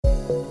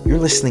You're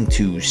listening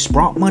to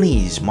Sprott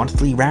Money's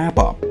Monthly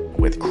Wrap-Up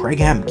with Craig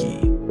Hemke.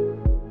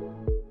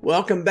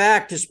 Welcome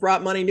back to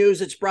Sprott Money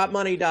News at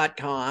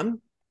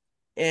sprottmoney.com.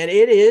 And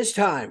it is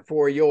time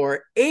for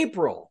your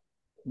April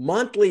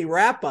monthly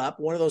wrap-up,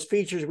 one of those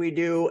features we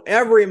do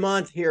every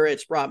month here at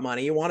Sprott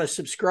Money. You want to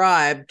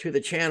subscribe to the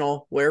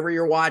channel wherever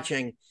you're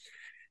watching.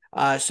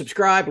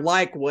 Subscribe,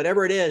 like,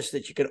 whatever it is,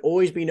 that you can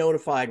always be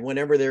notified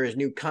whenever there is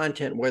new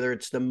content, whether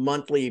it's the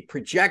monthly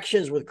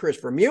projections with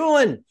Christopher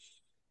Mullen,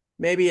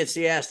 maybe it's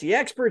the Ask the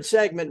Expert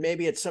segment,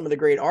 maybe it's some of the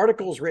great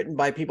articles written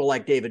by people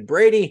like David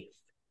Brady,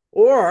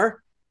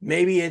 or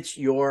maybe it's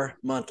your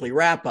monthly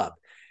wrap-up.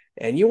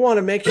 And you want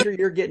to make sure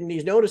you're getting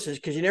these notices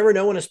because you never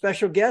know when a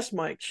special guest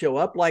might show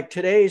up, like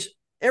today's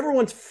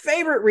everyone's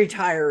favorite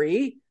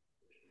retiree,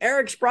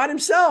 Eric Sprott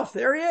himself.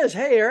 There he is.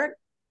 Hey, Eric.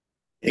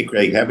 Hey,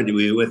 Craig, happy to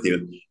be with you.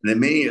 And the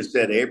minute you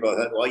said April, I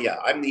thought, well, yeah,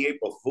 I'm the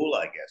April Fool,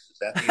 I guess. Is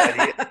that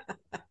the idea?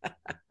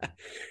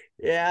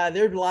 Yeah,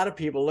 there's a lot of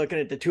people looking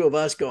at the two of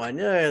us going,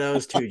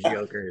 those two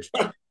jokers.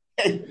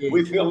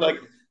 we feel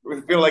like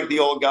the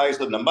old guys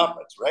in the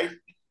Muppets, right?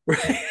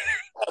 Right.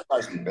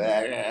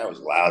 That was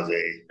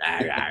lousy.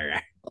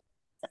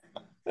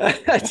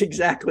 That's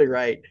exactly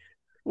right.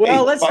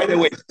 Well, hey, by the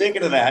way,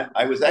 thinking of that,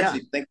 I was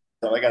actually thinking,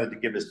 so I got to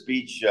give a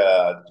speech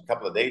a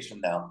couple of days from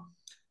now.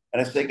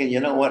 And I was thinking, you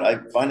know what? I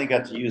finally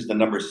got to use the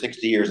number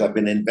 60 years. I've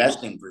been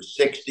investing for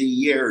 60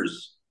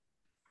 years.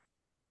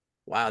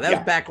 Wow, that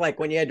was back like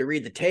when you had to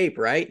read the tape,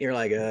 right? And you're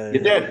like, You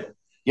did.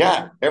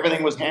 Yeah,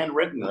 everything was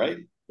handwritten, right?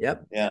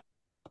 Yep. Yeah.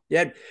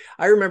 Yeah,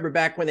 I remember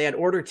back when they had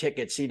order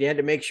tickets, you had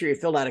to make sure you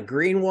filled out a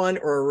green one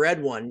or a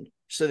red one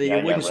so that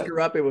you wouldn't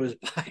screw up if it was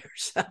buy or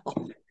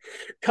sell.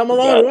 Come a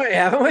long way,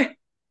 haven't we?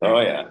 Oh,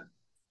 yeah.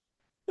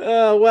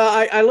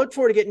 Well, I look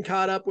forward to getting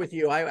caught up with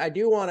you. I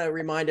do want to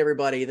remind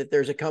everybody that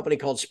there's a company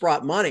called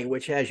Sprott Money,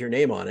 which has your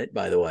name on it,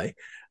 by the way.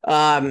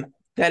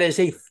 That is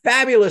a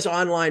fabulous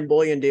online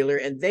bullion dealer,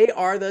 and they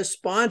are the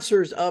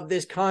sponsors of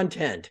this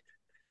content.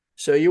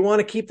 So you want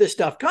to keep this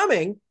stuff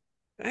coming.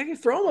 I can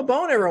throw them a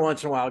bone every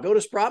once in a while. Go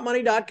to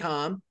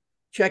sprottmoney.com,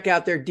 check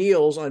out their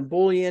deals on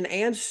bullion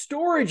and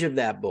storage of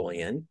that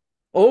bullion.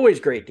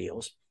 Always great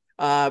deals.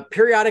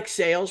 Periodic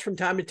sales from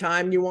time to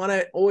time. You want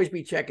to always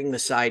be checking the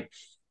site.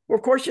 Or,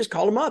 of course, just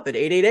call them up at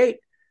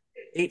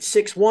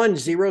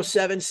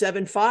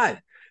 888-861-0775.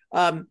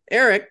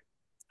 Eric,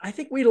 I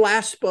think we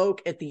last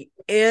spoke at the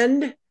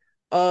end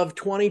of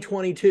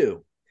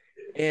 2022.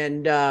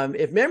 And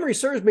if memory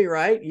serves me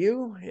right,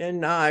 you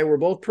and I were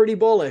both pretty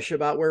bullish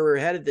about where we're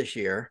headed this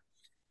year.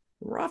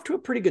 We're off to a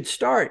pretty good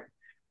start.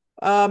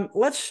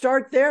 Let's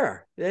start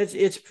there.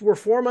 We're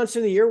 4 months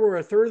in the year. We're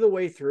a third of the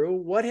way through.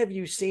 What have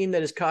you seen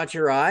that has caught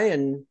your eye,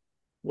 and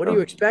what are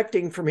you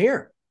expecting from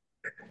here?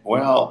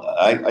 Well,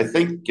 I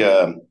think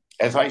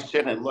as I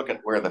sit and look at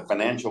where the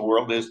financial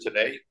world is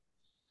today,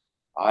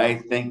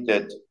 I think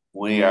that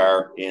we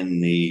are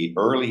in the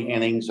early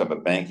innings of a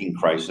banking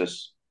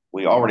crisis.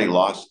 We already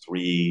lost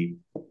 3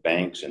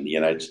 banks in the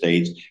United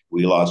States.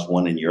 We lost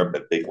one in Europe,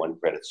 a big one,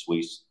 Credit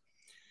Suisse.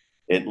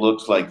 It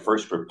looks like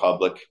First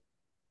Republic,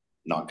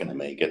 not going to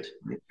make it.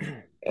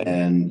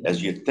 And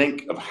as you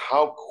think of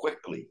how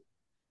quickly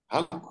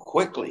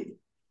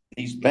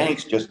these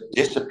banks just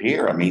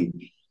disappear. I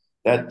mean,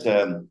 that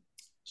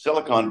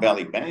Silicon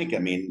Valley Bank, I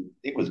mean,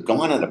 it was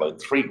gone in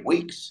about 3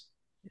 weeks.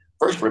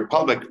 First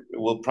Republic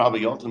will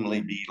probably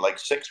ultimately be like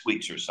 6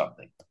 weeks or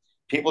something.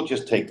 People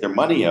just take their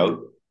money out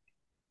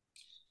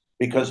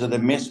because of the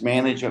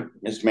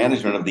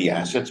mismanagement of the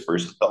assets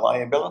versus the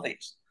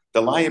liabilities.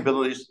 The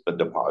liabilities, the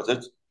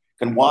deposits,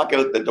 can walk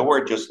out the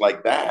door just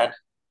like that.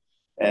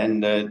 And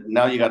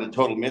now you got a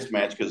total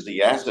mismatch because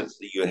the assets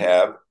that you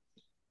have,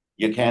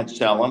 you can't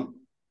sell them.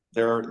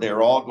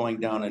 They're all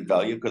going down in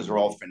value because they're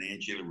all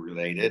financially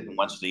related. And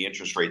once the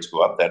interest rates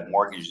go up, that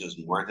mortgage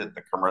isn't worth it.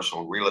 The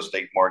commercial real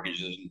estate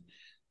mortgages,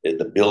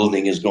 the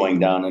building is going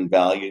down in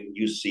value.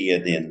 You see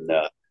it in,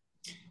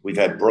 we've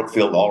had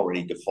Brookfield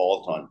already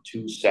default on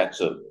 2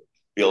 sets of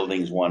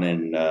buildings, one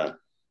in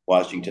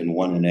Washington,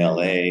 one in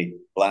LA.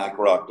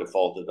 BlackRock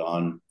defaulted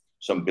on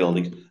some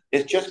buildings.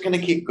 It's just going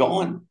to keep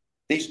going.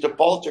 These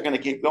defaults are going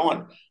to keep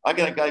going. I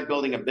got a guy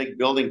building a big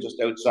building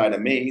just outside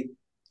of me.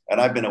 And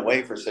I've been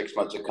away for 6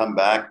 months to come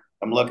back.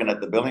 I'm looking at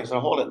the building.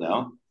 So hold it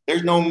now.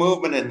 There's no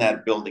movement in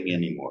that building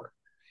anymore.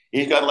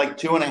 He's got like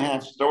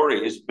 2.5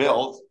 stories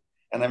built.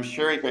 And I'm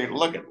sure if you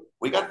look at,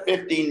 we got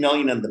 15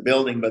 million in the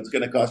building, but it's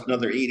going to cost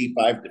another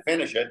 85 to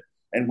finish it.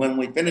 And when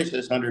we finish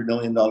this $100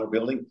 million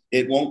building,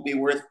 it won't be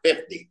worth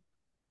 50.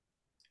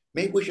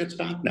 Maybe we should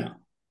stop now.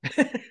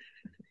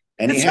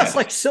 And it sounds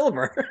like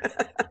silver.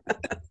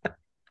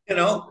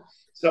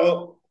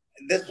 So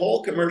this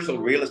whole commercial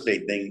real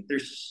estate thing,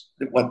 there's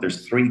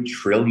 3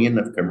 trillion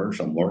of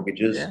commercial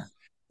mortgages.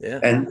 Yeah.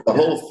 And the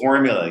whole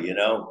formula,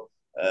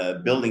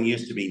 building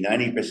used to be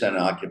 90%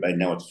 occupied.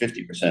 Now it's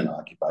 50%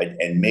 occupied.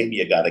 And maybe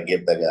you got to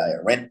give the guy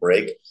a rent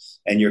break.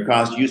 And your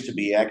cost used to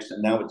be X,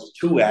 and now it's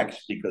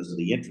 2X because of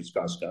the interest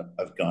costs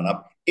have gone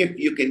up. If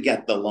you can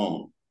get the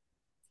loan.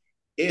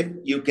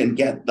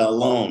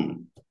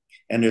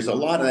 And there's a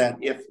lot of that,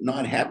 if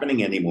not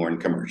happening anymore in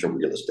commercial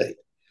real estate.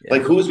 Yeah.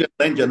 Like, who's going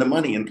to lend you the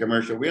money in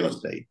commercial real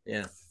estate?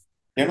 Yeah.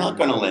 They're not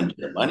going to lend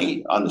you the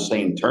money on the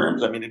same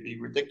terms. I mean, it'd be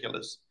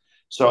ridiculous.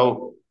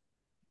 So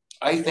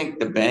I think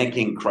the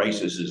banking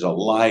crisis is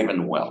alive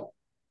and well.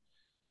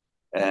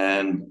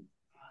 And,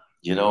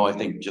 I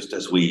think just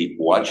as we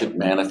watch it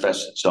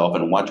manifest itself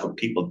and watch what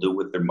people do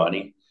with their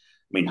money,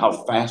 I mean, how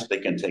fast they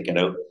can take it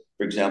out.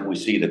 For example, we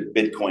see that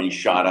Bitcoin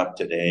shot up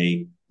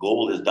today.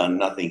 Gold has done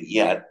nothing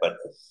yet, but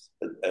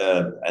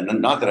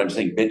and not that I'm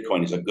saying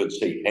Bitcoin is a good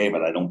safe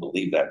haven. I don't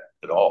believe that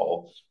at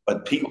all.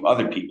 But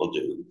other people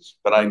do.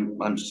 But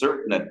I'm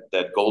certain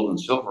that gold and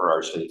silver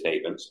are safe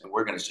havens, and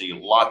we're going to see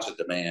lots of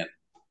demand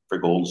for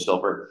gold and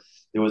silver.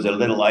 There was a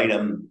little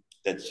item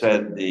that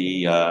said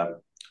the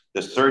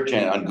search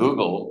on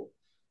Google,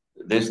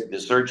 the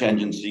search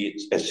engine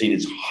has seen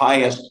its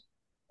highest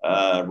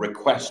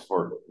request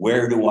for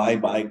where do I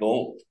buy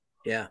gold?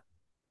 Yeah.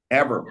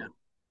 Ever. Yeah.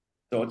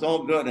 So it's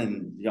all good.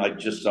 And I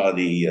just saw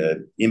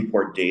the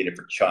import data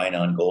for China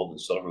on gold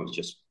and silver was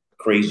just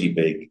crazy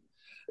big.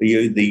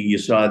 You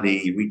saw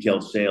the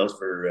retail sales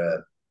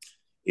for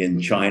in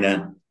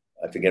China.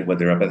 I forget what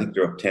they're up. I think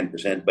they're up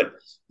 10%. But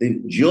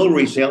the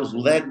jewelry sales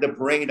led the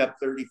parade up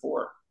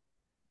 34%.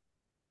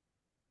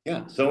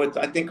 Yeah. So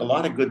I think a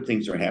lot of good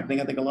things are happening.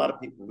 I think a lot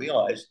of people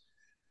realize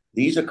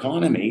these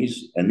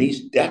economies and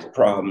these debt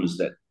problems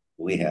that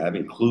we have,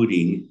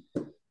 including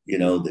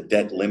the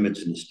debt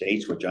limits in the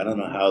States, which I don't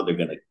know how they're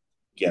going to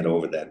get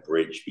over that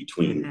bridge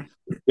between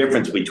the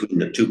difference between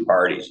the two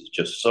parties is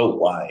just so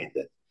wide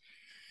that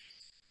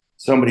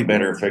somebody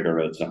better figure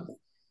out something.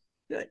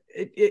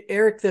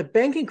 Eric, the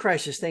banking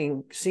crisis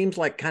thing seems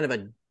like kind of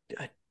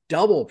a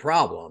double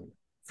problem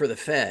for the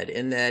Fed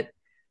in that,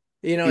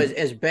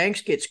 as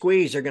banks get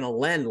squeezed, they're going to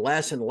lend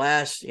less and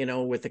less,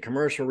 with the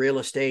commercial real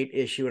estate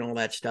issue and all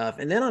that stuff.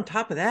 And then on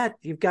top of that,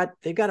 they've got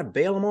to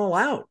bail them all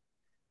out,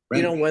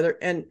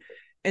 right.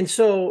 And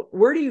so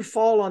where do you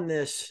fall on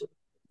this,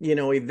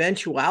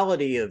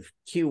 eventuality of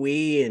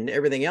QE and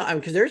everything else? I mean,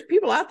 because there's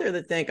people out there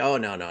that think, oh,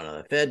 no,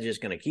 the Fed's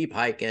just going to keep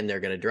hiking. They're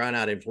going to drown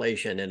out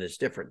inflation, and it's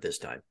different this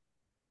time.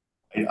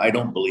 I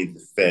don't believe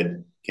the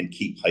Fed can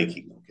keep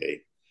hiking, okay?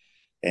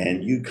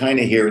 And you kind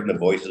of hear it in the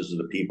voices of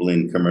the people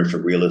in commercial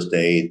real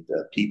estate,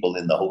 the people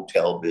in the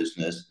hotel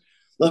business.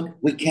 Look,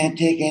 we can't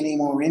take any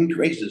more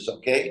increases,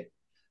 okay?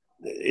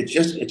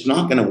 It's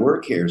not going to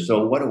work here.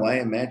 So what do I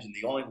imagine?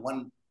 The only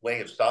one way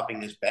of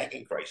stopping this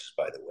banking crisis,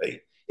 by the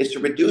way, is to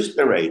reduce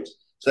the rates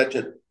such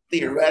that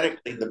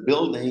theoretically the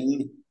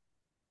building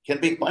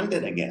can be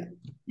funded again.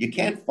 You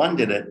can't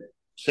fund it at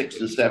 6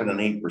 and 7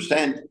 and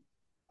 8%.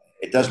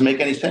 It doesn't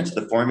make any sense.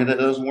 The formula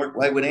doesn't work.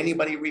 Why would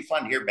anybody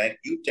refund? Here, bank,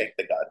 you take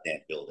the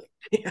goddamn building.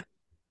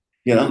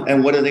 Yeah.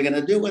 And what are they going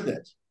to do with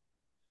it?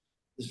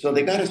 So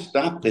they got to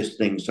stop this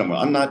thing somewhere.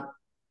 I'm not,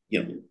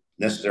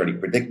 necessarily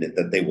predicting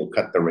that they will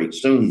cut the rate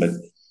soon, but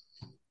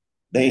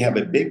they have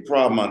a big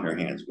problem on their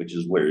hands, which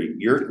is where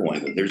you're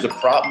going. There's a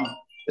problem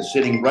that's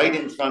sitting right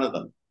in front of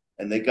them,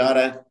 and they got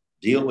to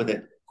deal with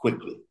it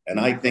quickly. And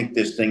I think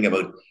this thing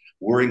about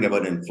worrying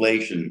about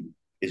inflation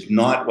is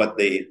not what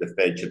the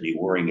Fed should be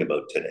worrying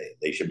about today.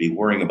 They should be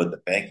worrying about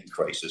the banking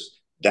crisis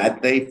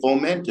that they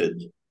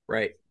fomented.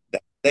 Right.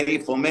 That they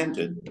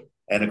fomented.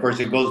 And of course,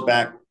 it goes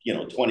back,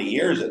 20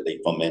 years that they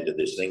fomented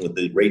this thing with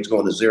the rates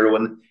going to zero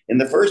in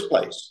the first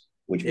place,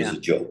 which was a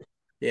joke.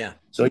 Yeah.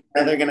 So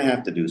they're going to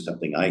have to do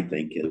something, I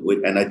think.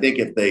 And I think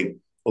if they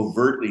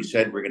overtly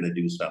said we're going to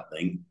do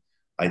something,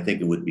 I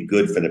think it would be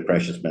good for the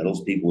precious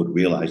metals. People would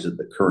realize that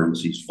the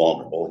currency's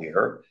vulnerable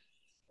here.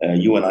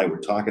 You and I were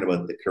talking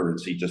about the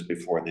currency just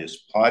before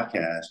this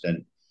podcast.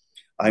 And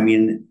I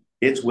mean,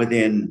 it's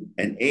within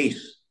an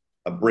ace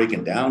of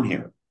breaking down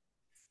here.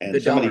 And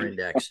the dollar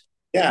index.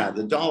 Yeah,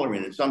 the dollar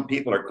index. Some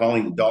people are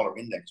calling the dollar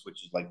index,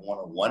 which is like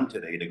 101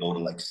 today, to go to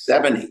like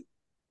 70.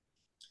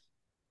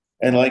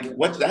 And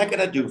what's that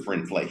going to do for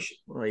inflation?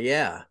 Well,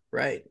 yeah,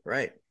 right.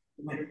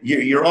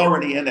 You're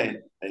already in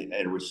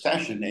a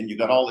recession, and you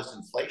got all this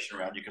inflation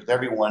around you because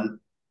everyone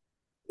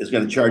is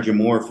going to charge you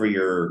more for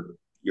your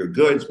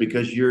goods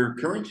because your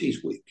currency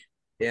is weak.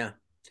 Yeah.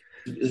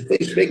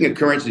 Speaking of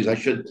currencies, I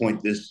should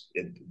point this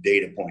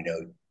data point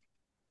out.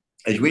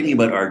 I was reading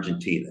about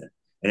Argentina,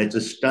 and it's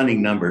a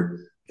stunning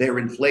number. Their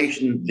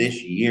inflation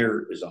this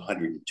year is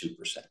 102%.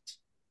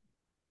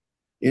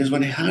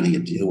 How do you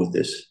deal with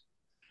this?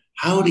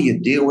 How do you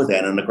deal with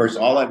that? And of course,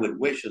 all I would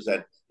wish is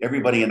that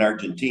everybody in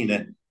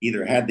Argentina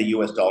either had the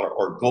US dollar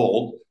or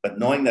gold, but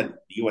knowing that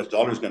the US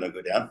dollar is going to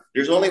go down,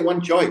 there's only one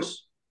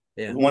choice.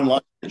 Yeah. One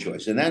logical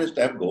choice, and that is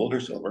to have gold or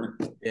silver.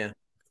 Yeah.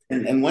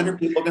 And when are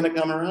people going to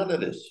come around to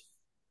this?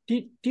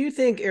 Do you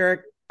think,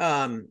 Eric,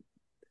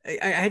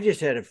 I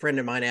just had a friend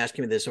of mine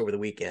asking me this over the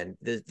weekend,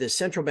 the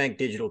central bank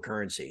digital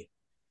currency.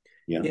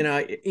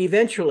 Yeah.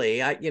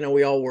 Eventually,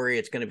 we all worry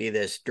it's going to be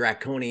this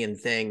draconian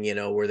thing,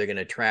 where they're going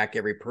to track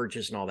every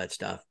purchase and all that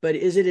stuff. But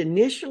is it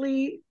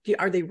initially,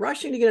 are they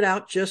rushing to get it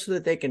out just so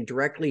that they can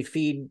directly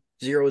feed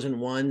zeros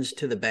and ones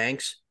to the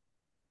banks?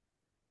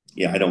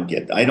 Yeah, I don't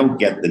get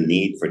the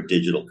need for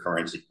digital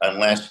currency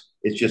unless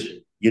it's just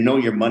you know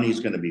your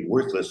money's going to be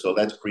worthless, so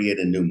let's create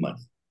a new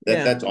money.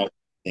 That's all I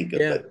think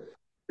of. Yeah. But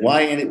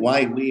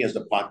why we as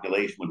a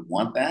population would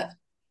want that?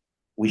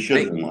 We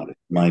shouldn't want it,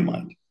 in my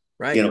mind.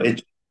 Right. You know,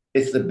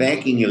 it's the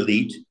banking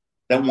elite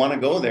that want to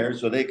go there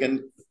so they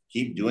can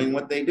keep doing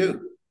what they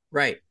do.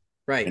 Right.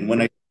 And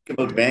when I think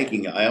about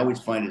banking, I always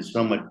find it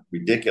somewhat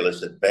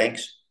ridiculous that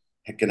banks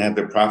can have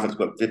their profits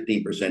go up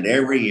 15%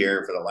 every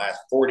year for the last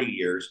 40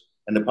 years,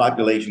 and the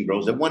population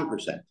grows at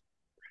 1%.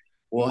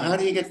 Well, how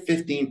do you get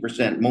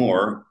 15%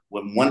 more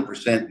when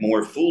 1%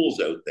 more fools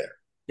out there?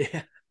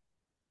 Yeah.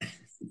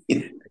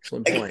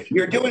 Excellent point.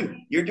 You're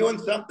doing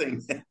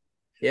something.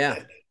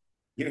 Yeah.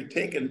 You're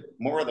taking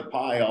more of the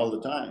pie all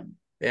the time.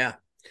 Yeah.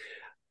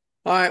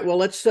 All right. Well,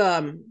 let's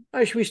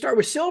should we start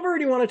with silver, or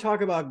do you want to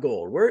talk about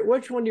gold?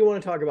 Which one do you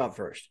want to talk about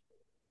first?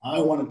 I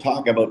want to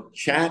talk about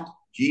Chat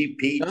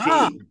GPT.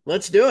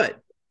 Let's do it.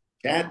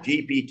 Chat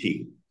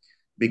GPT.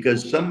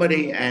 Because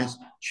somebody asked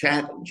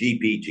Chat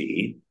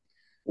GPT,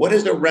 what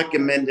is a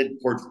recommended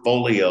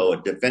portfolio,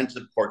 a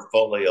defensive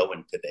portfolio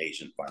in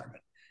today's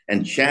environment?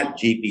 And Chat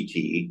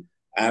GPT,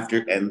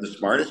 and the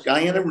smartest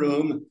guy in the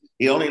room,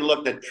 he only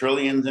looked at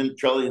trillions and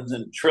trillions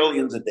and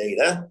trillions of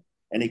data.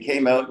 And he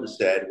came out and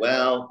said,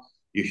 well,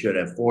 you should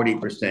have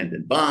 40%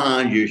 in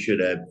bonds. You should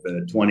have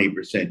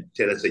 20%,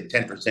 let's say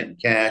 10% in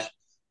cash,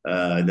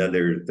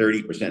 another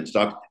 30%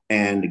 stock.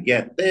 And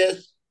get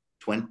this,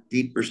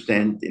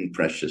 20% in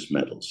precious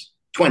metals.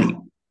 20.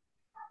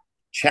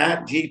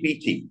 Chat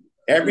GPT,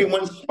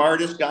 everyone's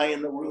smartest guy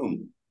in the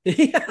room.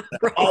 Yeah,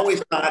 right.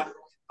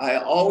 I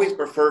always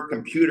prefer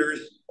computers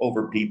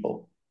over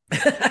people.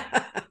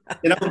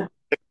 The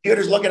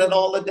computer's looking at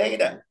all the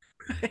data.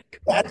 Right.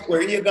 That's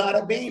where you got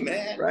to be,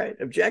 man. Right.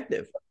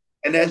 Objective.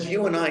 And as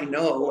you and I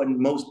know, and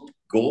most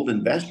gold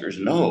investors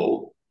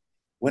know,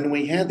 when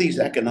we have these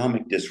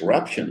economic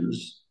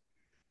disruptions,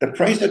 the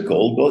price of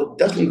gold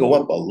doesn't go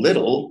up a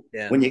little.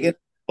 Yeah. When you get a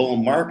bull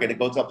market, it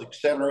goes up like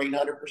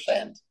 700 or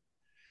 800%.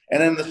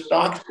 And then the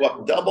stocks go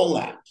up double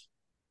that,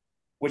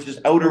 which is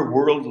outer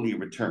worldly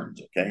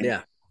returns. Okay.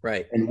 Yeah.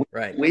 Right. And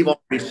we've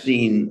already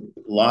seen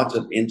lots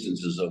of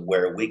instances of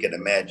where we can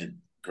imagine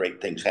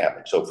great things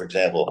happen. So, for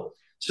example,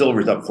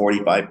 silver's up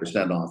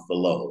 45% off the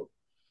low.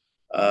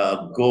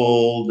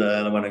 Gold,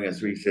 I want to get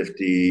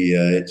 350.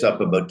 It's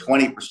up about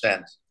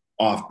 20%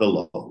 off the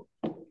low.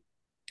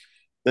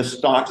 The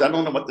stocks, I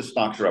don't know what the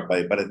stocks are up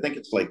by, but I think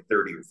it's like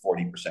 30 or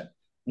 40%.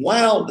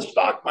 While the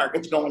stock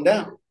market's going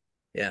down.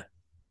 Yeah.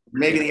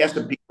 Maybe the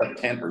S&P up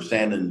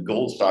 10% and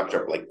gold stocks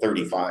are up like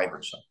 35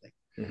 or something.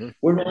 Mm-hmm.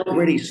 We're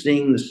already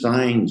seeing the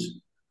signs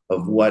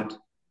of what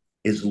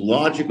is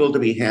logical to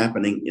be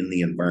happening in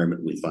the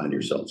environment we find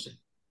ourselves in.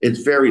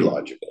 It's very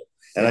logical.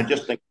 And I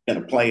just think it's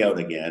going to play out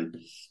again.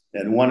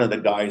 And one of the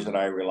guys that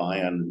I rely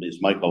on is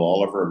Michael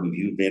Oliver, who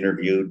you've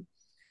interviewed.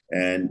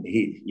 And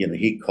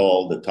he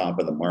called the top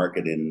of the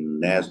market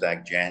in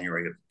NASDAQ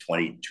January of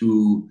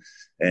 22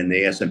 and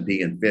the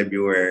S&P in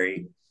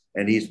February.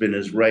 And he's been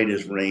as right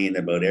as rain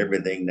about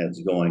everything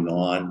that's going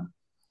on.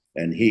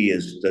 And he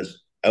is just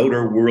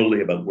outer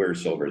worldly about where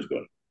silver is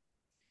going.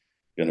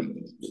 Going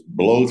to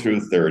blow through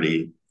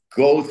 30,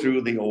 go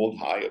through the old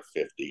high of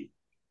 50.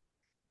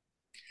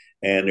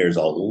 And there's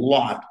a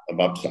lot of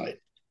upside.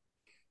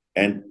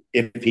 And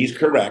if he's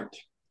correct,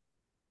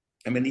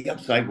 I mean, the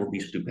upside will be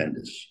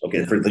stupendous,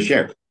 okay, for the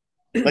share.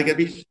 Like, it'd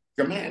be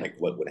dramatic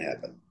what would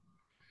happen.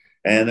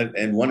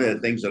 And one of the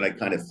things that I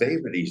kind of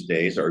favor these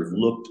days, or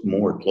looked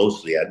more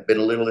closely at, been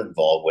a little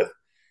involved with,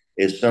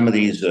 is some of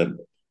these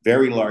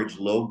very large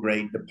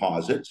low-grade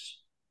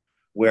deposits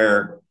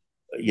where,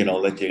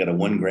 let's say you got a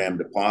 1 gram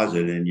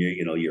deposit and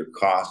your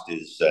cost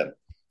is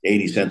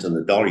 80 cents on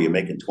the dollar, you're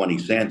making 20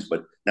 cents,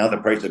 but now the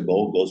price of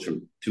gold goes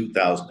from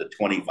 2,000 to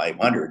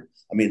 2,500.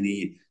 I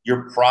mean,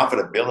 your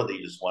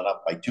profitability just went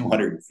up by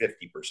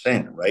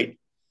 250%, right?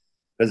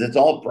 Because it's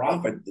all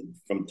profit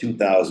from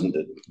 2,000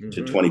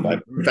 to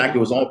 25. In fact, it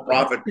was all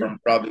profit from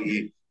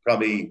probably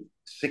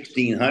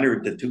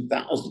 1,600 to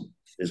 2,000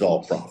 is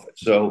all profit.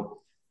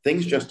 So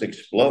things just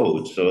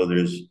explode. So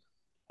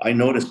I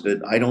noticed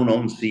that I don't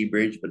own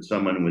Seabridge, but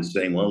someone was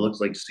saying, well, it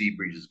looks like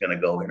Seabridge is going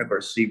to go. And of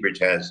course,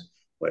 Seabridge has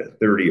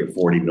 30 or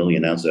 40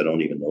 million ounces. I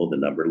don't even know the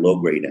number,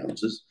 low-grade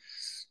ounces.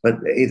 But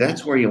hey,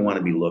 that's where you want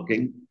to be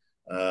looking.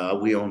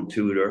 We own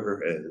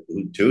Tudor,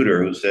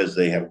 who says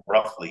they have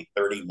roughly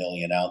 30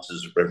 million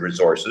ounces of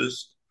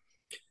resources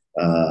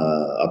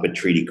up at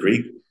Treaty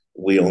Creek.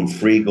 We own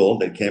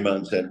Freegold that came out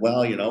and said,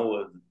 well,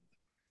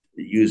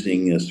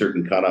 using a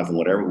certain cutoff and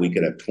whatever, we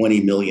could have 20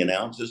 million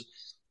ounces.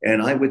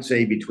 And I would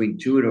say between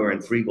Tudor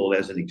and Freegold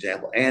as an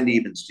example, and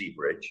even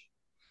Seabridge,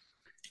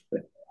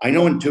 I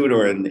know in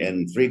Tudor and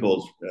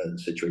Freegold's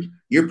situation,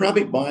 you're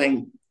probably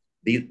buying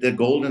the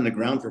gold in the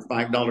ground for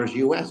 $5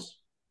 US.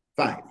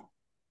 $5.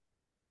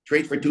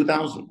 Trade for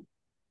 2,000.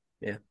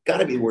 Yeah. Got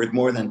to be worth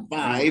more than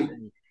 5.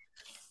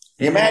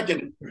 Yeah.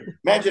 Imagine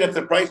if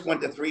the price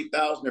went to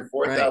 3,000 or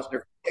 4,000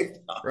 or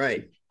 5,000.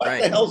 Right. What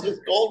the hell's this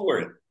gold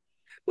worth?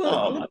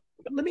 Well,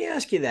 let me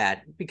ask you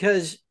that,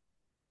 because,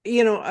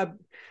 gold's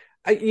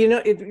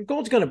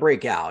going to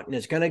break out and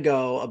it's going to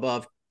go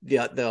above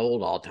the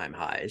old all-time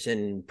highs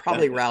and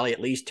probably rally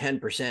at least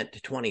 10%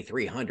 to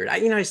 2,300.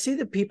 I see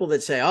the people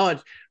that say, oh,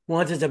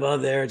 once it's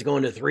above there, it's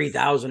going to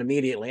 3,000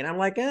 immediately. And I'm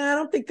like, I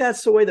don't think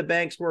that's the way the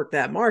banks work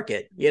that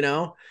market.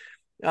 If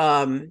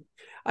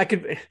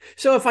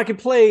I could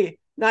play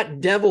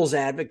not devil's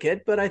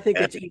advocate, but I think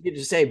it's easy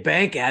to say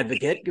bank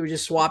advocate. You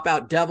just swap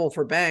out devil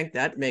for bank.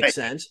 That makes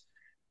sense.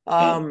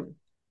 How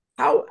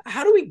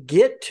do we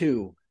get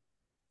to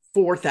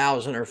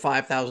 $4,000 or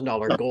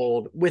 $5,000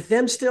 gold with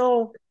them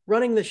still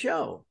running the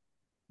show?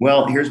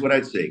 Well, here's what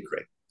I'd say,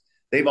 Craig.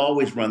 They've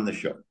always run the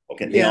show.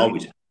 Okay. They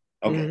always have.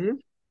 Okay. Mm-hmm.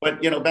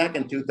 But back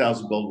in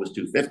 2000, gold was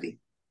 250.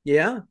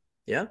 Yeah.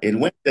 Yeah. It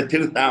went to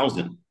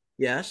 2000.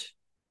 Yes.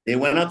 They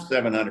went up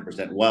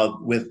 700% while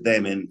with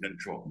them in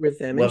control. With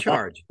them in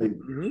charge.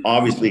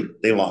 Obviously,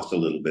 they lost a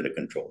little bit of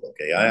control.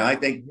 Okay. I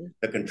think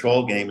the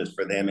control game is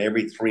for them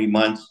every 3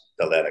 months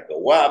to let it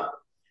go up,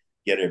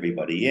 get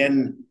everybody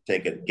in,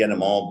 get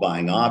them all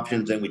buying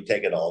options, and we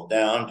take it all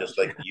down, just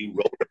like you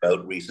wrote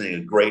about recently. A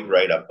great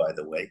write-up, by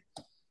the way,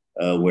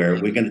 where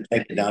we're going to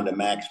take it down to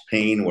max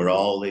pain, where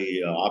all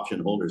the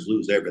option holders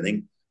lose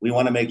everything. We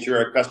want to make sure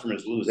our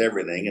customers lose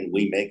everything, and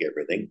we make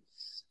everything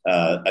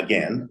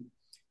again.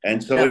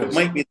 And so it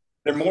might be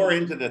they're more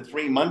into the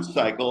 3-month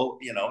cycle,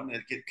 and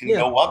it can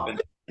go up in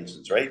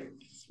instance, right?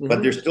 Mm-hmm.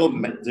 But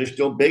they're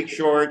still big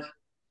short.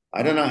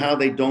 I don't know how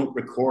they don't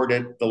record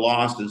it, the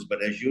losses,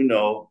 but as you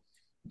know,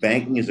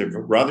 banking is a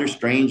rather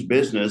strange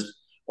business.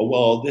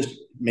 Well, this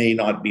may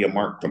not be a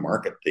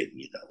mark-to-market thing,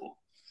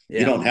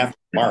 You don't have to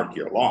mark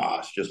your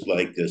loss, just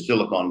like the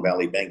Silicon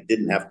Valley Bank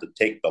didn't have to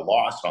take the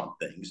loss on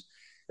things.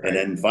 Right.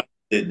 And then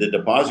the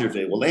depositors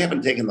say, well, they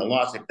haven't taken the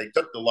loss. If they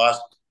took the loss,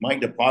 my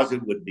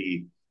deposit would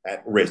be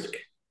at risk,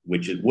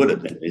 which it would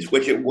have been,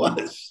 which it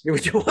was.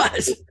 Which it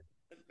was.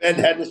 And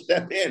had to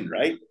step in,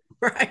 right?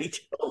 Right.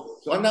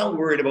 So I'm not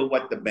worried about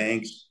what the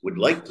banks would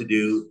like to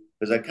do,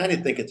 because I kind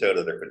of think it's out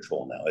of their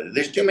control now.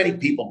 There's too many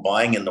people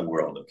buying in the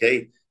world,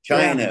 okay?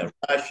 China,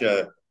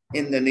 Russia,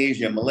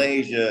 Indonesia,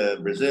 Malaysia,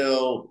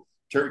 Brazil,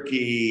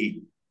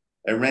 Turkey,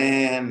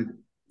 Iran.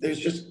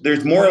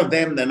 There's more of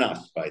them than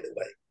us, by the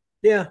way.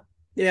 Yeah,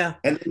 yeah.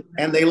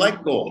 And they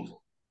like gold.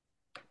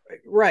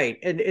 Right.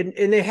 And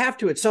they have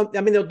to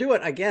they'll do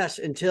it, I guess,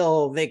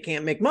 until they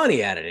can't make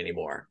money at it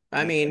anymore.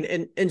 I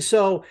mean, and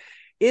so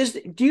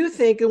do you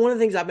think, and one of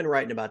the things I've been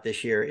writing about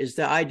this year is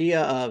the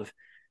idea of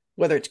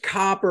whether it's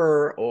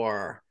copper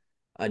or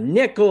a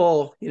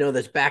nickel,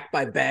 that's backed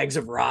by bags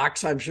of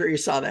rocks. I'm sure you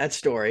saw that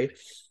story.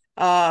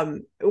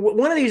 One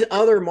of these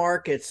other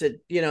markets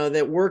that,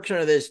 that works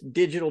under this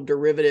digital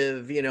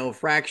derivative,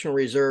 fractional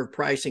reserve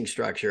pricing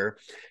structure,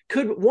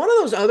 could one of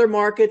those other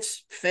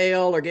markets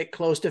fail or get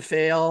close to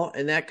fail?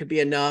 And that could be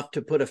enough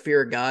to put a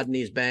fear of God in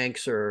these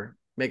banks or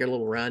make a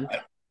little run.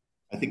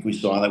 I think we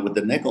saw that with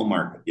the nickel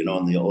market, in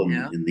the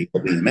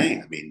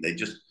OBMA. I mean,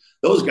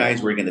 those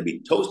guys were going to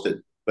be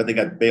toasted, but they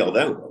got bailed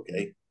out.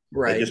 Okay.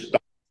 Right. They just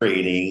stopped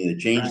trading. They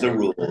changed the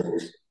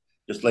rules.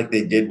 Just like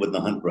they did with the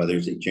Hunt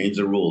brothers, they changed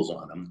the rules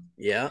on them.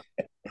 Yeah.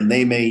 And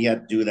they may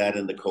yet do that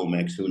in the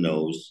COMEX, who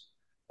knows?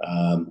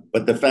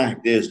 But the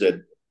fact is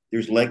that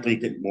there's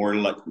more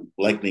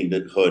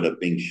likelihood of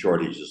being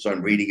shortages. So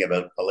I'm reading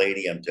about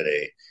palladium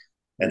today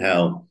and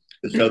how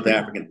the South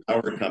African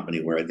Power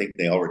Company, where I think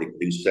they already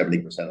produce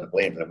 70% of the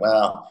palladium,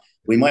 well,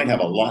 we might have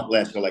a lot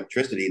less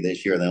electricity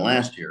this year than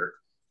last year.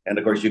 And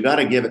of course, you got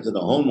to give it to the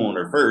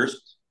homeowner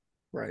first,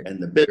 right?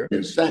 And the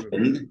business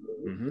second.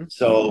 Mm-hmm.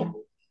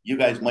 So you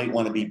guys might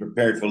want to be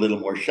prepared for a little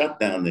more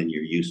shutdown than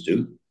you're used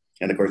to.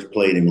 And of course,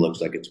 palladium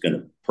looks like it's going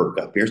to perk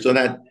up here. So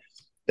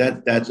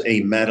that's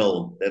a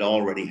metal that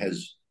already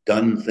has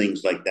done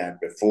things like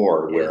that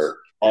before, where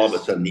all of a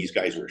sudden these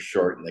guys were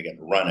short and they get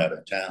run out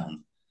of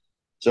town.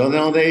 So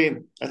now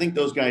I think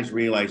those guys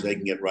realize they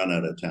can get run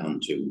out of town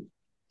too,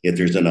 if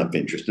there's enough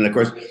interest. And of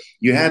course,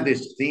 you have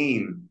this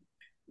theme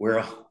where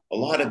a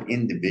lot of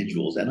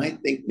individuals, and I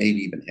think maybe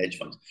even hedge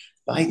funds,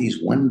 buy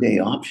these one-day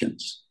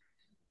options.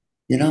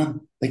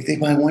 Like they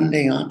buy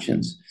one-day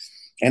options.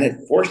 And it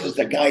forces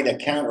the guy to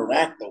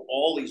counteract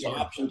all these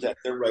options that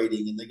they're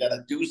writing, and they got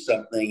to do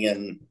something.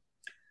 And,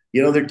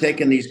 they're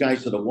taking these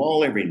guys to the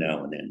wall every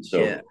now and then.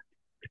 So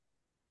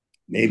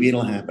maybe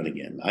it'll happen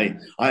again. I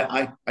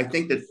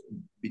think that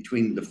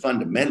between the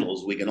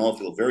fundamentals, we can all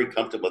feel very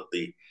comfortable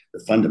with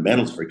the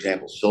fundamentals. For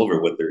example,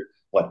 silver with their,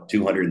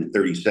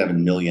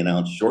 237 million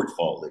ounce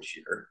shortfall this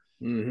year.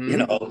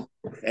 Mm-hmm.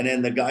 And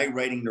then the guy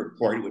writing the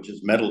report, which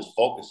is Metals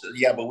Focus, says,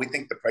 but we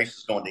think the price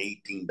is going to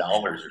 $18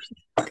 or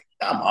something.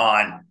 Come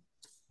on,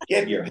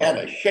 give your head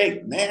a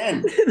shake, man.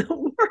 In the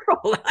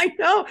world, I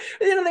know.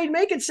 They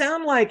make it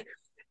sound like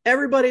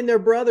everybody and their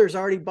brother's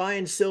already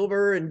buying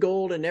silver and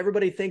gold, and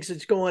everybody thinks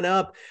it's going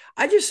up.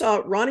 I just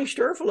saw Ronnie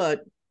Sturfla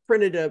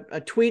printed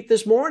a tweet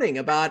this morning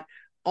about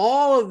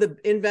all of the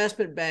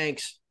investment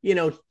banks,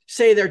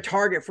 say their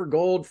target for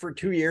gold for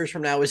 2 years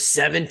from now is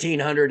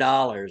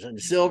 $1,700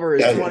 and silver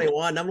is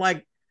 21. I'm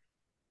like,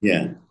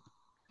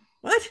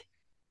 what?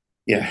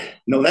 Yeah,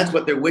 no, that's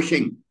what they're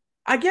wishing.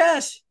 I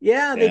guess.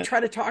 Yeah, they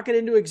try to talk it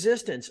into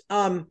existence.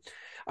 All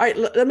right,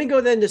 let me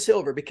go then to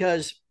silver,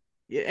 because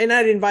and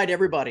I'd invite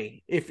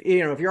everybody, if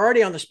you're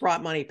already on the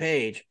Sprott Money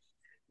page,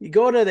 you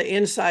go to the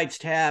Insights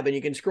tab and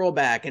you can scroll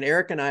back. And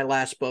Eric and I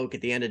last spoke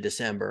at the end of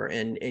December,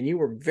 and you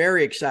were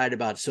very excited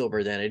about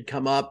silver then. It'd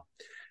come up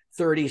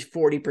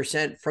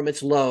 30-40% from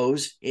its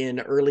lows in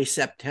early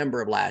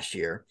September of last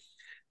year.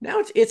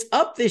 Now it's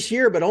up this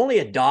year, but only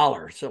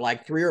 $1, so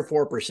like 3 or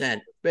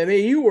 4%. I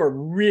mean, you were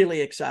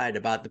really excited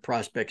about the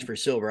prospects for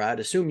silver. I'd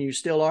assume you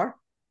still are.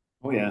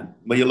 Oh yeah,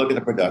 but you look at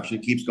the production;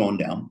 it keeps going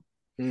down.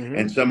 Mm-hmm.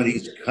 And some of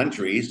these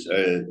countries,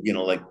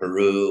 like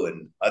Peru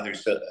and other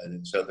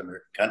South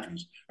American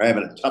countries, are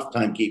having a tough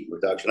time keeping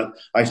production up.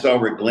 I saw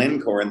where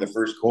Glencore in the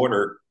first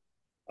quarter,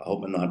 I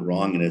hope I'm not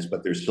wrong in this,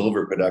 but their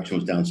silver production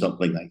was down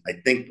something like,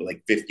 I think,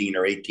 like 15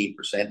 or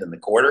 18% in the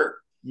quarter.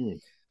 Mm.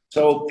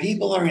 So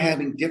people are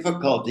having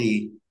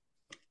difficulty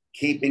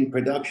keeping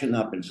production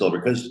up in silver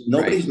because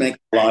nobody's making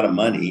a lot of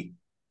money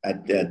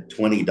at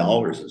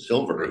 $20 in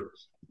silver.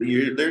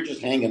 They're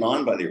just hanging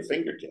on by their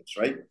fingertips,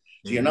 right?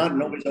 So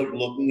nobody's out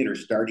looking at or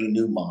starting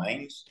new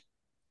mines.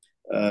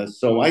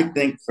 So I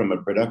think from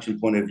a production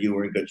point of view,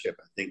 we're in good shape.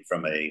 I think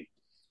from a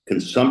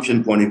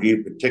consumption point of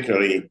view,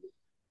 particularly,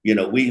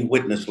 we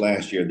witnessed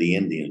last year the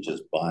Indians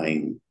just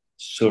buying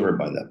silver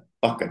by the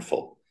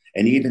bucketful.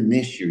 And even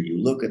this year,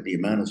 you look at the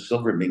amount of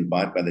silver being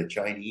bought by the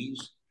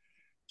Chinese,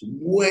 it's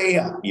way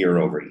up year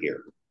over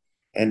year.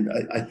 And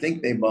I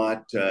think they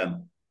bought,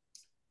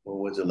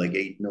 like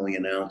 8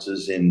 million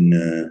ounces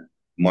in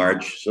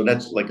March. So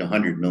that's like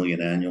 100 million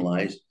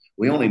annualized.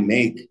 We only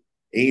make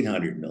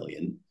 800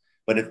 million.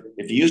 But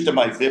if you used to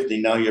buy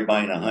 50, now you're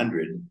buying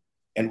 100.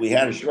 And we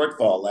had a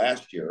shortfall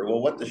last year.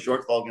 Well, what's the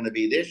shortfall going to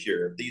be this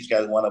year if these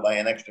guys want to buy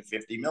an extra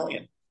 50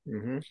 million?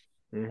 Mm-hmm.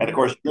 Mm-hmm. And of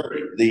course,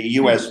 the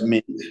U.S.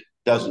 Mint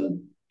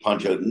doesn't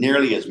punch out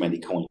nearly as many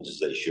coins as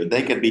they should.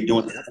 They could be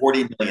doing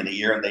 40 million a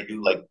year and they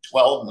do like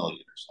 12 million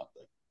or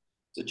something.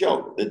 It's a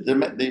joke.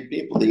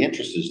 The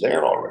interest is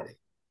there already.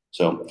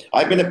 So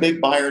I've been a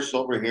big buyer of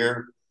silver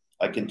here.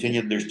 I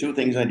continue. There's two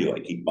things I do. I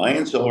keep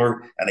buying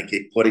silver and I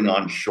keep putting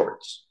on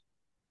shorts.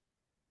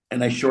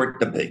 And I short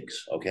the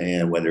bigs, okay?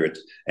 And whether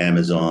it's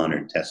Amazon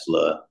or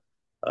Tesla,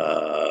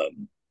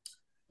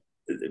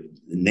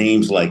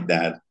 names like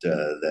that,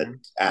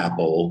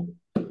 Apple,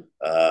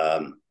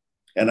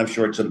 and I'm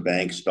short some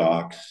bank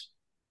stocks.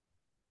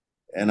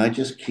 And I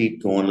just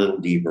keep going a little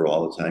deeper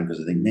all the time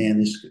because I think, man,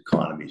 this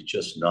economy is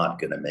just not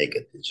going to make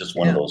it. It's just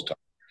one of those times.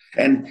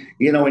 And,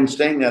 in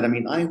saying that, I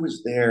mean, I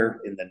was there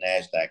in the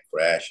NASDAQ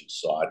crash and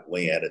saw it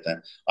way ahead of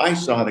time. I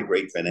saw the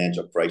great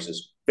financial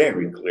crisis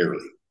very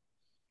clearly.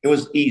 It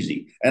was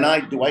easy.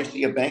 And do I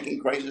see a banking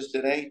crisis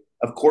today?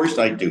 Of course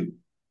I do.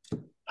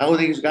 How are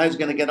these guys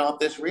going to get off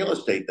this real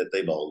estate that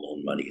they've all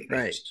loaned money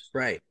against?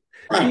 Right.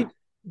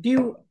 Do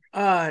you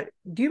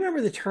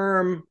remember the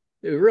term,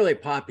 it was really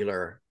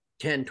popular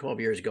 10, 12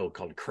 years ago,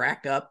 called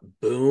crack up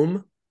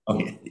boom?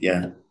 Oh,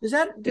 yeah. Does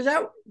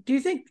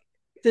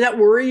that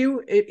worry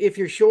you if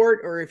you're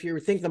short or if you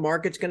think the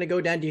market's going to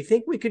go down? Do you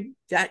think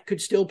that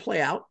could still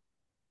play out?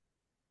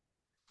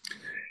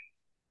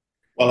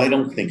 Well, I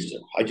don't think so.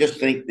 I just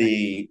think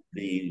the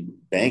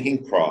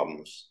banking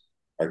problems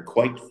are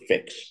quite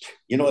fixed.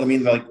 You know what I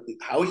mean? Like,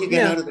 how you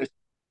get out of this?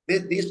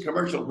 These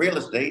commercial real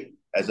estate,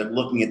 as I'm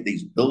looking at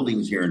these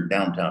buildings here in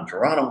downtown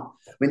Toronto,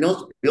 I mean,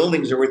 those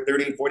buildings are worth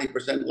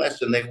 30-40% less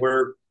than they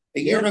were a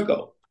year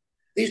ago.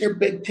 These are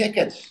big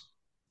tickets.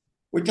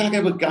 We're talking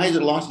about guys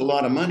that lost a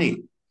lot of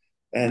money.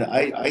 And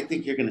I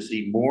think you're going to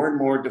see more and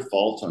more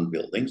defaults on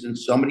buildings, and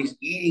somebody's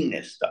eating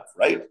this stuff,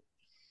 right?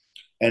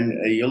 And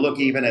you look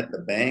even at the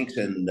banks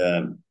and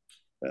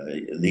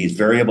these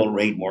variable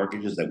rate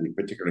mortgages that we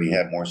particularly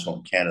have more so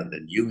in Canada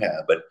than you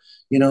have. But,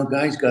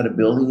 guy's got a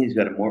building, he's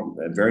got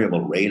a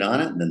variable rate on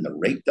it, and then the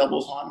rate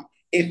doubles on him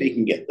if he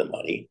can get the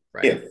money.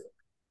 Right. If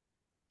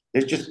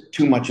there's just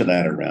too much of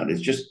that around.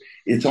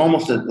 It's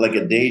almost like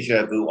a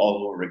deja vu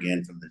all over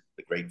again from the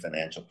great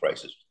financial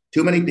crisis.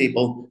 Too many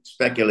people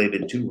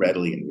speculated too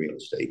readily in real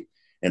estate,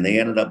 and they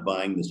ended up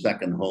buying the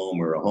second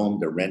home or a home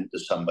to rent to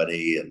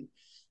somebody, and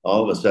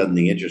all of a sudden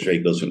the interest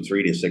rate goes from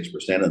 3 to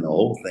 6%, and the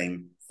whole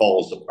thing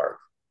falls apart.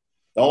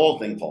 The whole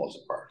thing falls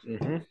apart.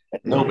 Mm-hmm.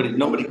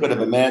 Nobody could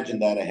have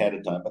imagined that ahead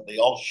of time, but they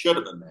all should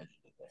have imagined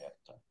it ahead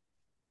of time.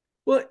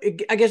 Well,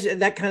 I guess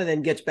that kind of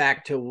then gets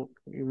back to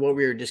what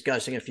we were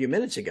discussing a few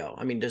minutes ago.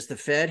 I mean, does the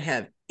Fed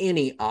have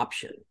any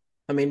option?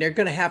 I mean, they're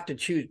going to have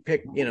to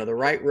pick, the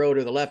right road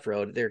or the left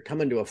road. They're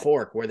coming to a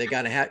fork where they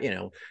got to have,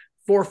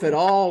 forfeit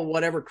all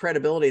whatever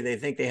credibility they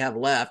think they have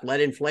left,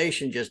 let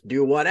inflation just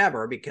do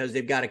whatever because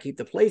they've got to keep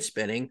the plate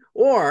spinning,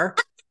 or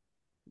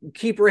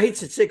keep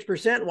rates at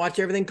 6% and watch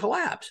everything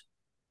collapse.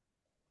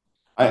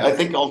 I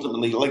think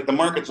ultimately, like, the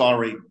market's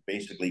already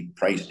basically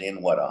priced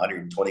in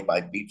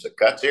 125 beeps of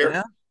cuts here.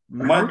 Yeah.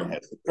 The market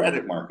has, the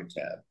credit markets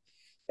have.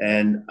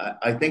 And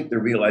I think the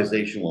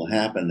realization will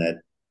happen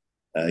that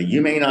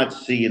you may not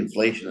see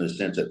inflation in the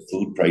sense that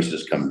food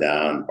prices come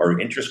down or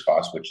interest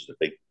costs, which is a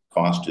big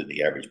cost to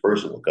the average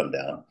person, will come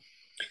down.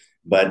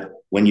 But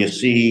when you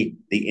see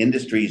the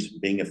industries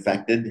being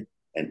affected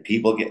and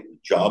people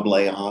get job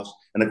layoffs,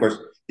 and of course,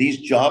 these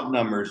job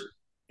numbers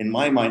in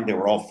my mind, they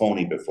were all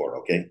phony before,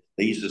 okay?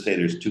 They used to say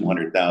there's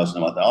 200,000 a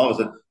month. All of a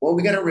sudden, well,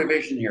 we got a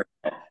revision here.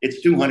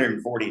 It's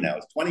 240 now.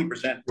 It's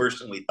 20% worse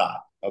than we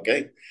thought,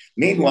 okay?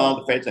 Meanwhile,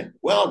 the Fed's saying,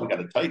 well, we got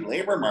a tight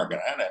labor market.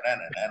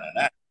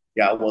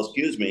 Yeah, well,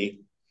 excuse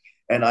me.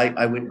 And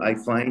I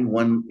find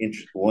one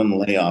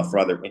layoff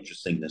rather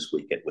interesting this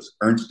week. It was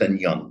Ernst &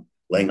 Young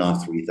laying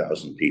off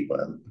 3,000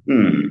 people.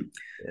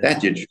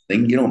 That's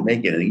interesting. You don't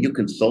make anything. You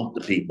consult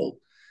the people.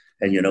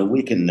 And,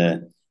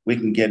 we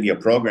can give you a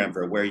program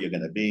for where you're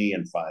going to be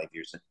in 5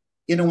 years.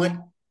 You know what?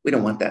 We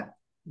don't want that.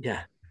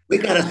 Yeah. We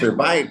got to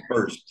survive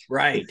first.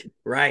 Right.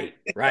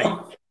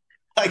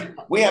 Like,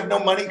 we have no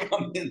money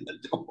coming in the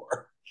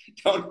door.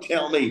 Don't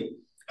tell me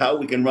how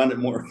we can run it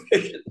more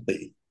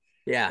efficiently.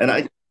 Yeah. And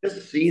I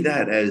just see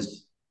that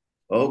as,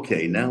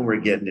 okay, now we're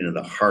getting into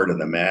the heart of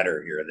the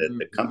matter here, that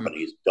the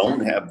companies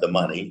don't have the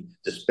money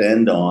to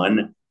spend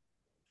on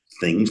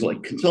things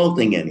like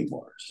consulting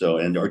anymore. So,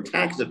 or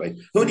tax advice.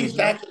 Who needs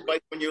tax advice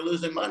when you're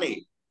losing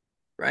money?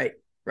 Right.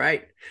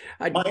 My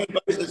advice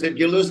is, if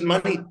you're losing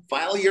money,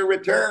 file your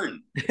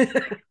return.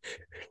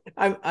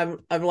 I'm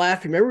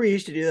laughing. Remember, we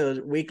used to do those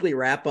weekly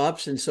wrap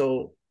ups, and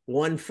so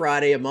one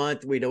Friday a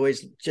month, we'd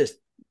always just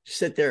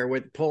sit there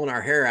with pulling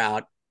our hair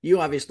out. You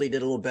obviously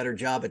did a little better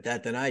job at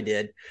that than I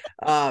did.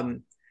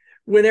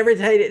 Whenever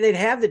they'd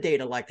have the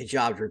data like the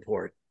jobs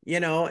report,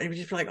 and it was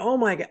just like, oh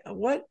my God,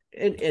 what?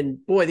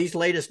 And boy, these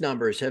latest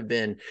numbers have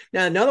been.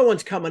 Now another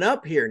one's coming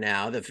up here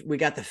now. We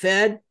got the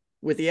Fed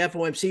with the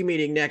FOMC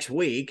meeting next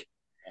week.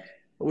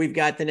 We've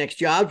got the next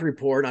jobs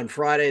report on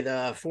Friday,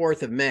 the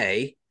 4th of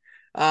May.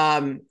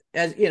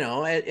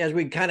 As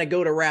we kind of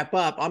go to wrap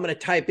up, I'm going to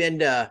type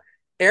into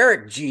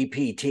Eric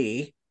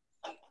GPT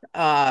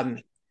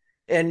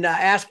and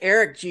ask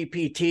Eric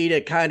GPT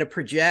to kind of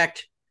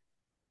project,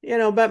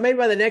 but maybe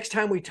by the next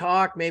time we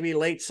talk, maybe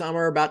late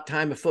summer, about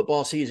time of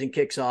football season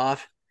kicks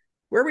off,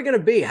 where are we going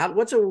to be?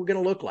 What's it going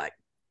to look like?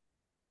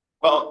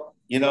 Well,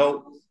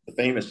 the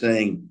famous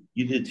saying,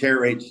 you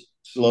deteriorate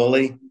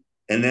slowly,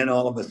 and then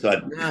all of a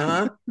sudden.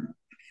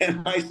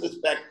 And I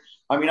suspect,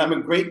 I'm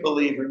a great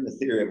believer in the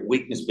theory of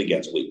weakness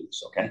begets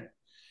weakness, okay?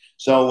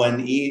 So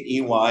when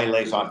EY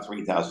lays off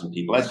 3,000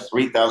 people, that's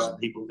 3,000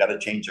 people who've got to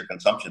change their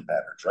consumption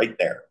patterns right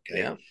there,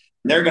 okay? Yeah.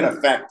 They're going to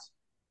affect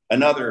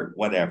another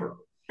whatever.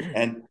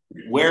 And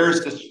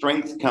where's the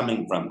strength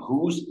coming from?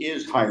 Who's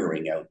is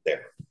hiring out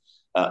there?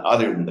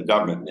 Other than the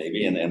government,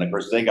 maybe. And of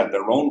course, they got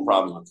their own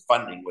problems with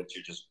funding, which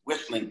are just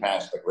whistling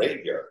past the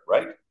graveyard,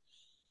 right?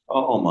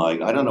 Oh my,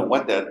 I don't know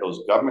what those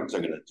governments are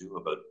going to do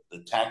about the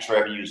tax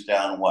revenues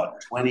down,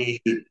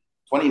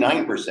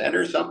 29%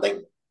 or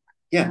something?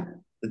 Yeah,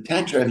 the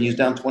tax revenues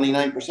down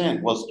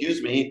 29%. Well,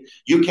 excuse me,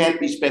 you can't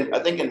be spent, I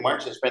think in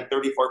March they spent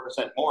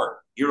 34% more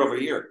year over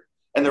year,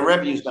 and the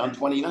revenue's down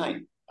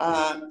 29.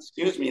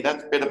 Excuse me,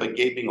 that's a bit of a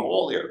gaping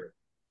hole here.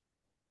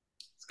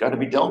 It's got to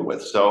be dealt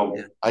with.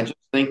 So I just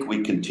think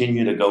we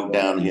continue to go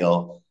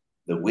downhill.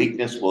 The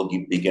weakness will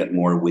beget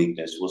more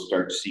weakness. We'll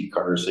start to see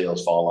car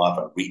sales fall off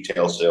and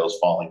retail sales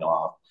falling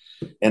off,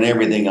 and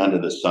everything under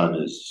the sun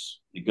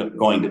is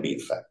going to be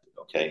affected,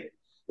 okay?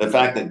 The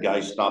fact that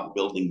guys stop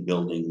building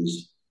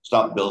buildings,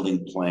 stop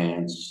building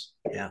plants.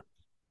 Yeah.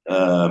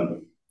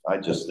 I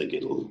just think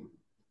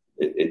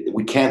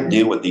we can't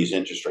deal with these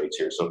interest rates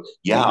here. So,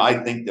 I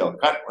think they'll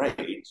cut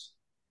rates,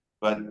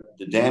 but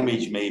the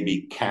damage may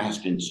be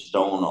cast in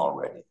stone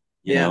already,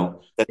 that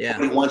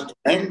nobody wants to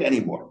lend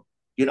anymore.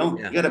 You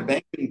got a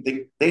banking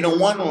thing. They don't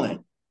want to lend.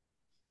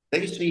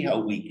 They see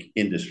how weak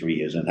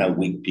industry is and how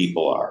weak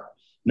people are.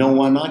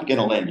 No, I'm not going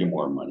to lend you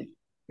more money.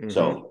 Mm-hmm.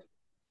 So,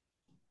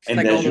 and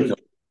like as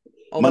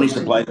money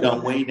supplies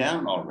don't weigh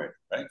down already,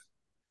 right?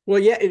 Well,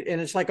 yeah,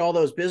 and it's like all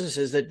those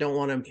businesses that don't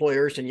want to employ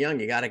Ernst & Young.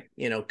 You got to,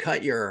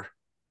 cut your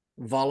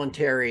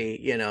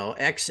voluntary,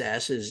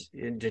 excesses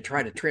to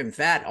try to trim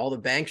fat. All the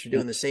banks are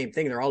doing the same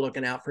thing. They're all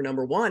looking out for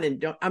number one.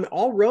 And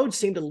all roads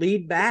seem to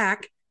lead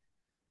back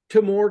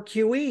to more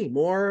QE,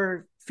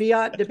 more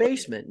fiat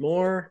debasement,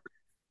 more.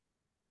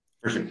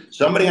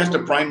 Somebody has to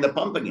prime the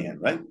pump again,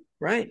 right?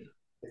 Right.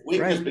 If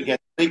weakness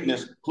begets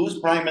weakness, who's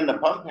priming the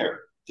pump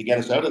here to get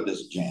us out of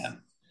this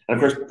jam? And of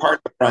course,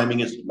 part of priming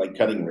is by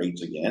cutting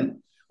rates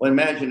again. Well,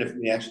 imagine if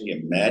we actually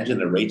imagine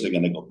the rates are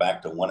going to go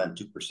back to 1% and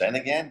 2%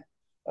 again.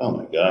 Oh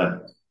my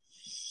God.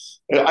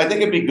 I think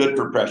it'd be good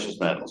for precious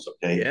metals,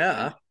 okay?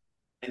 Yeah.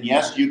 And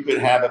yes, you could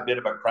have a bit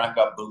of a crack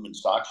up boom in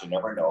stocks, you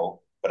never know.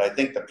 But I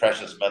think the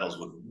precious metals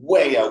would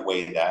way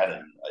outweigh that.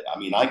 And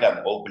I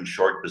got open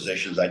short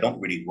positions. I don't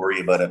really worry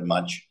about it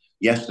much.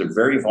 Yes, they're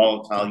very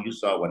volatile. You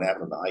saw what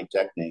happened with the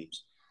high-tech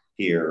names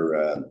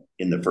here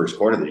in the first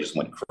quarter. They just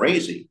went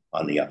crazy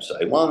on the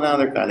upside. Well, now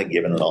they're kind of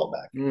giving it all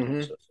back.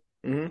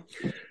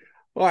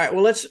 All right.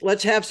 Well,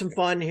 let's have some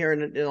fun here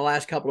in the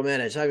last couple of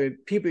minutes.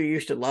 People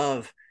used to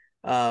love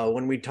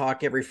when we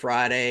talk every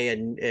Friday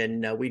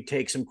and we'd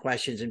take some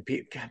questions and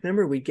I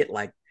remember we'd get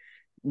like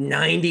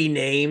 90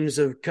 names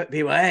of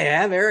people. Hey,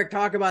 have Eric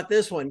talk about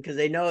this one, because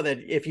they know that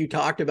if you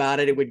talked about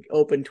it, it would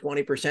open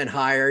 20%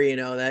 higher,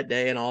 that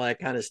day and all that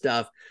kind of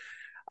stuff.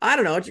 I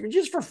don't know. It's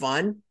just for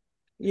fun.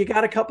 you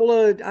got a couple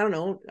of, I don't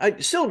know,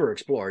 silver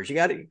explorers. You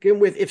got to get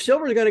with, if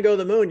silver is going to go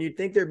to the moon, you'd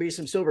think there'd be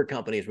some silver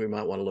companies we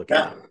might want to look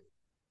at.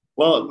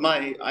 Well,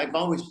 I've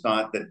always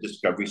thought that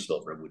Discovery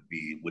Silver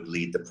would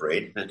lead the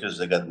parade because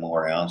they got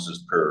more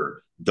ounces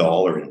per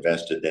dollar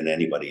invested than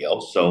anybody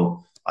else.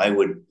 So I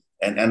would,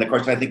 and of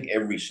course, I think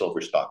every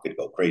silver stock could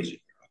go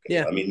crazy. Okay?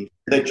 Yeah. I mean,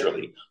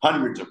 literally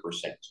hundreds of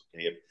percents.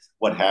 Okay, if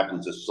what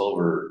happens is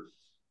silver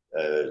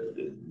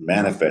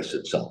manifests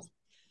itself.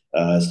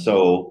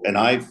 And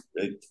I've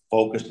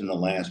focused in the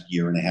last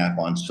year and a half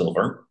on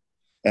silver,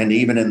 and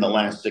even in the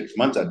last 6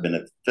 months, I've been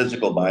a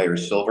physical buyer of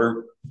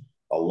silver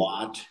a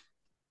lot.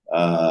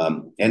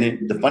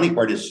 The funny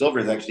part is silver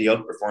has actually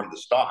outperformed the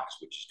stocks,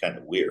 which is kind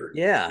of weird.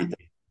 Yeah. You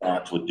think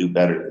stocks would do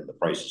better than the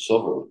price of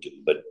silver would do,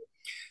 but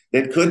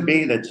it could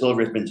be that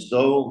silver has been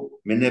so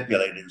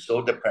manipulated and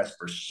so depressed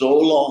for so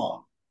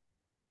long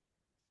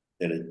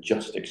that it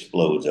just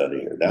explodes out of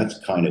here. That's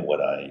kind of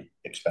what I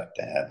expect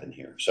to happen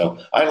here. So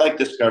I like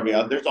Discovery.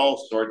 There's all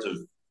sorts of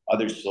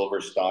other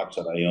silver stocks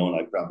that I own.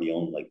 I probably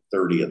own like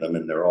 30 of them,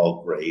 and they're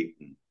all great.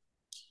 And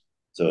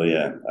so,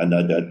 yeah, I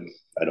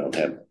don't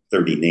have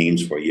 30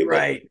 names for you.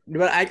 Right.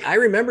 But I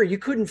remember you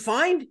couldn't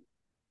find,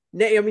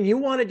 I mean, you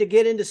wanted to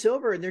get into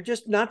silver and there are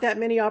just not that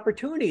many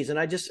opportunities. And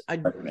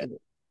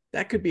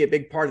that could be a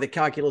big part of the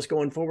calculus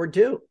going forward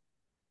too.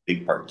 The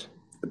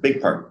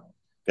big part,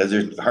 because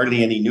there's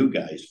hardly any new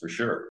guys for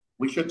sure.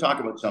 We should talk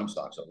about some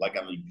stocks. Like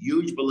I'm a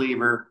huge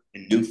believer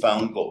in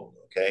newfound gold.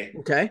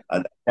 Okay.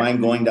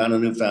 I'm going down to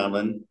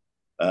Newfoundland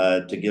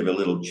to give a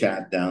little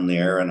chat down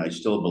there. And I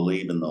still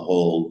believe in the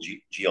whole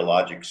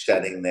geologic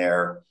setting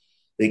there.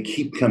 They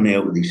keep coming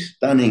out with these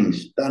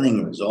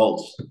stunning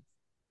results.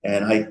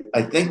 And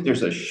I think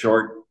there's a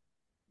short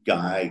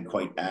guy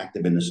quite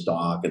active in the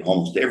stock, and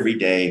almost every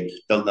day,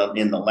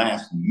 in the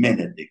last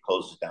minute, they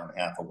close it down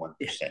 0.5%.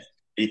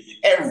 It's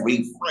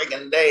every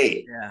friggin'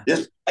 day. Yeah.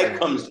 This guy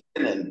comes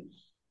in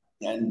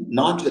and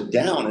knocks it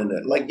down, and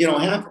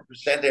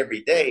 0.5%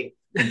 every day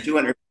in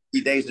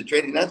 250 days of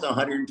trading, that's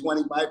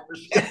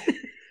 125%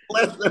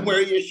 less than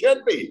where you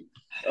should be.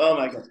 Oh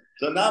my God.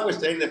 So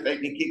notwithstanding the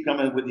fact you keep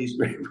coming with these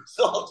great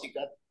results, you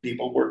got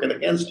people working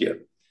against you.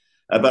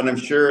 But I'm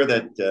sure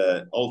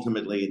that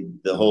ultimately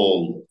the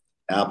whole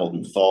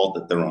Appleton fault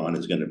that they're on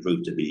is going to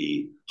prove to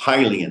be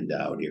highly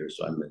endowed here.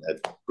 So I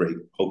have great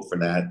hope for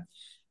that.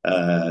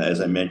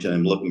 As I mentioned,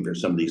 I'm looking for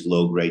some of these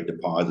low-grade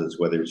deposits,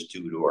 whether it's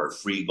Tudo or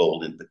free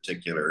gold in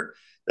particular,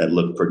 that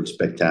look pretty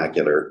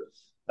spectacular.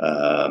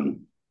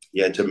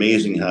 It's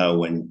amazing how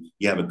when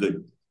you have a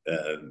good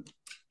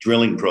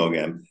drilling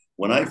program.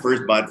 When I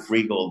first bought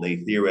free gold, they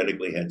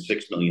theoretically had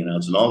 6 million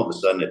ounces, and all of a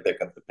sudden they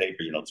pick up the paper,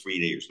 3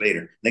 days later,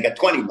 and they got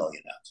 20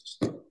 million ounces.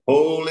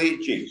 Holy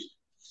jeez.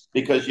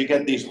 Because you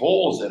get these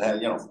holes that have,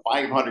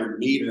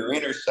 500-meter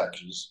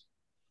intersections,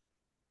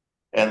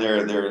 and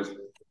they're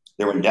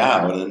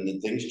endowed,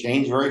 and things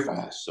change very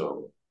fast.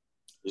 So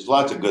there's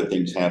lots of good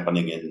things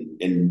happening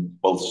in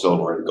both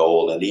silver and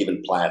gold, and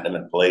even platinum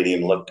and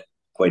palladium look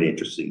quite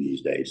interesting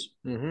these days.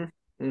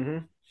 Mm-hmm. Mm-hmm.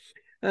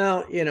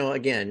 Well,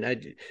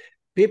 again,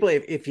 people,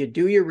 if you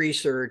do your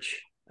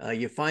research,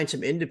 you find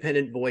some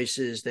independent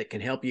voices that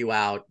can help you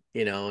out,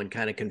 and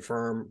kind of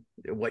confirm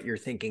what your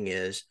thinking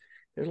is.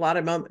 There's a lot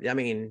of,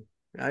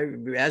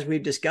 as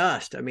we've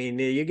discussed,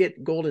 you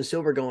get gold and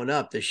silver going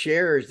up,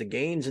 the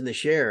gains in the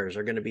shares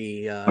are going to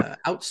be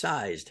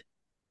outsized.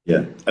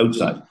 Yeah,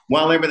 outside,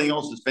 while everything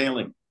else is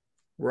failing.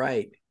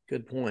 Right.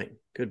 Good point.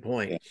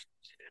 Yeah.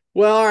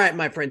 Well, all right,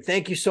 my friend,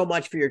 thank you so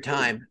much for your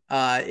time.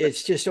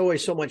 It's just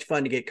always so much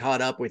fun to get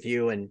caught up with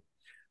you, and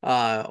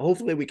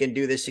hopefully we can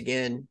do this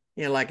again,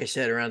 like I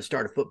said, around the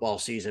start of football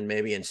season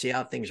maybe, and see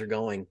how things are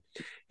going.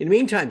 In the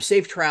meantime,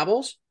 safe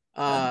travels.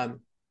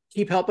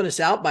 Keep helping us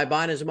out by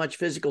buying as much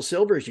physical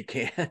silver as you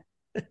can.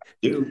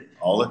 Do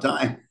all the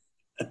time.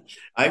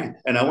 I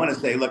want to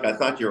say, look, I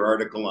thought your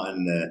article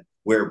on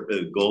where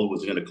gold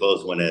was going to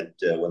close when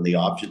the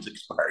options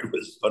expired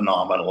was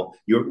phenomenal.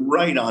 You're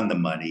right on the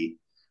money.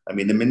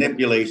 The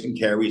manipulation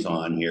carries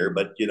on here,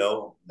 but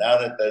now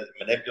that the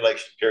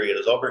manipulation period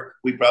is over,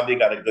 we probably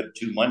got a good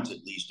 2 months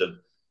at least of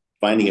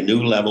finding a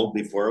new level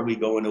before we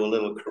go into a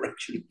little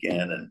correction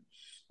again, and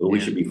we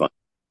should be fine.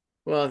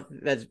 Well,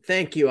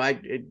 thank you.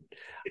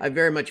 I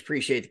very much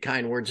appreciate the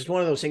kind words. It's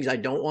one of those things I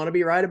don't want to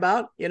be right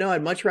about.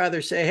 I'd much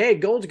rather say, hey,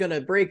 gold's going to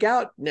break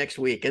out next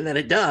week, and then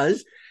it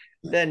does,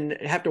 than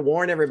have to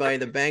warn everybody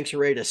the banks are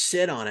ready to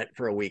sit on it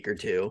for a week or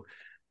two.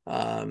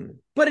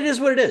 But it is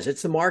what it is.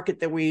 It's the market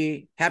that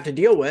we have to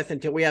deal with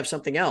until we have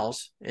something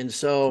else. And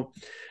so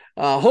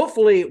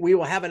hopefully we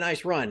will have a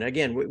nice run.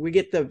 Again, we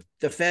get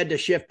the Fed to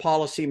shift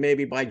policy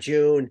maybe by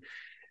June.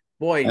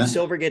 Boy,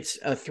 silver gets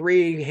a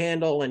 3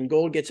 handle and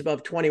gold gets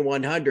above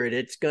 2,100.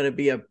 It's going to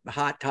be a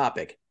hot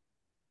topic.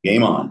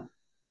 Game on.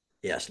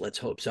 Yes, let's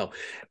hope so.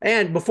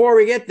 And before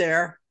we get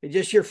there,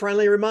 just your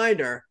friendly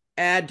reminder,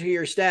 add to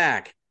your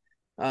stack.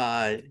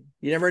 You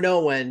never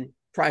know when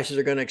prices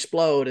are going to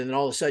explode, and then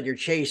all of a sudden you're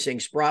chasing.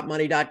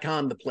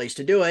 SprottMoney.com, the place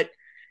to do it.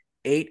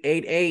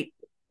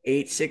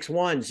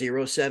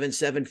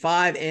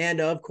 861-0775.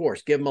 And of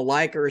course, give them a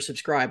like or a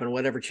subscribe on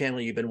whatever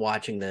channel you've been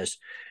watching this.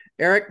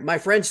 Eric, my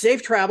friend,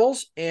 safe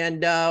travels,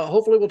 and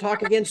hopefully we'll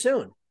talk again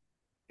soon.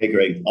 Hey,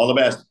 Greg, all the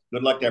best.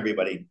 Good luck to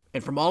everybody.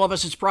 And from all of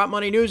us at Sprott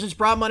Money News and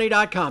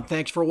SprottMoney.com,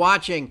 thanks for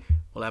watching.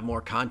 We'll have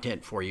more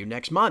content for you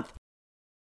next month.